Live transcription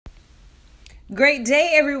Great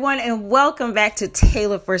day, everyone, and welcome back to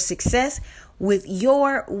Tailor for Success with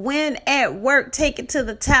your win at work. Take it to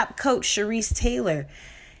the top, Coach Sharice Taylor.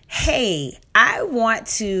 Hey, I want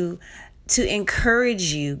to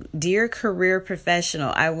encourage you, dear career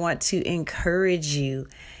professional. I want to encourage you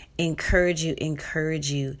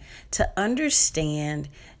to understand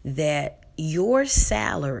that your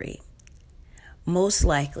salary, most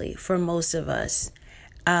likely for most of us,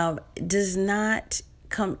 does not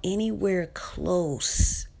come anywhere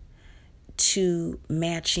close to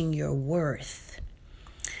matching your worth.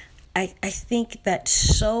 I think that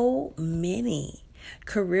so many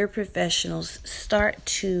career professionals start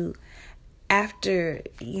to, after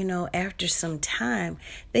some time,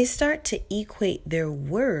 they start to equate their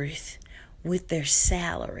worth with their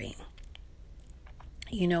salary.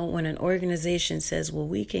 When an organization says, well,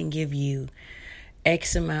 we can give you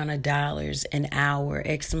X amount of dollars an hour,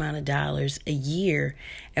 X amount of dollars a year,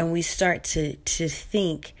 and we start to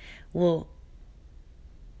think, well,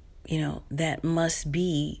 that must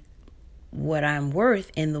be what I'm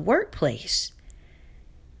worth in the workplace.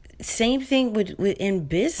 Same thing with in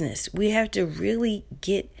business. We have to really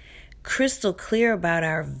get crystal clear about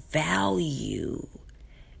our value,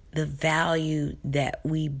 the value that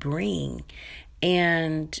we bring.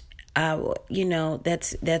 And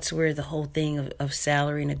that's where the whole thing of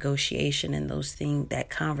salary negotiation and those things, that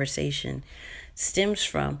conversation stems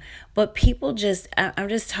from. But I'm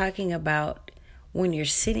just talking about when you're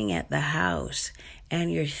sitting at the house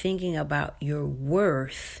and you're thinking about your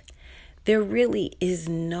worth, there really is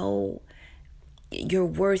no, your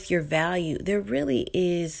worth, your value. There really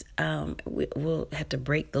is, we'll have to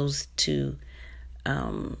break those two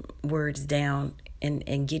words down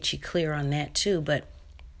and get you clear on that too. But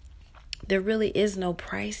there really is no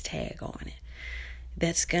price tag on it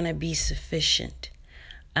that's going to be sufficient.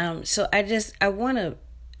 So I want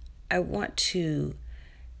to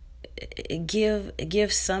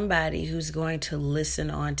give somebody who's going to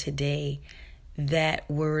listen on today that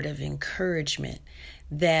word of encouragement,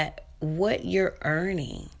 that what you're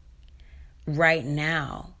earning right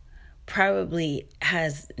now probably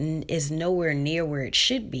is nowhere near where it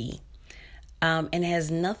should be, and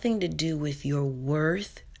has nothing to do with your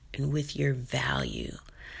worth and with your value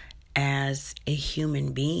as a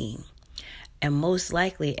human being, and most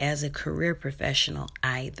likely as a career professional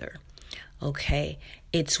either. Okay,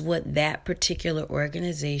 it's what that particular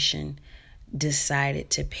organization decided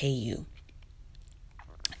to pay you,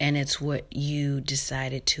 and it's what you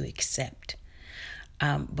decided to accept.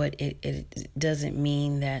 But it doesn't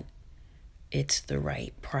mean that it's the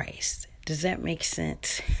right price. Does that make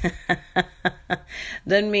sense?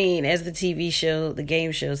 Doesn't mean, as the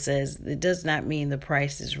game show says, it does not mean the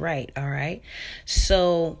price is right. All right.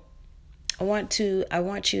 So I want you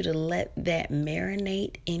to let that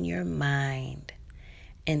marinate in your mind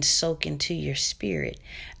and soak into your spirit,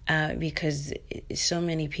 because so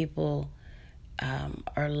many people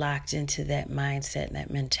are locked into that mindset and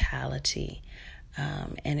that mentality.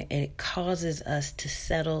 And it causes us to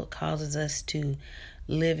settle, causes us to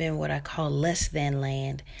live in what I call less than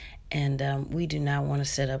land. And we do not want to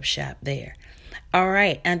set up shop there. All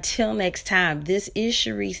right. Until next time, this is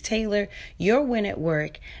Sharice Taylor, your win at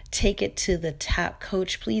work. Take it to the top,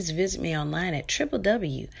 coach. Please visit me online at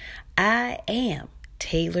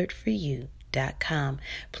www.IamTailoredForYou.com.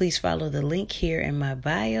 Please follow the link here in my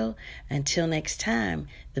bio. Until next time,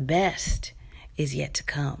 the best is yet to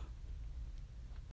come.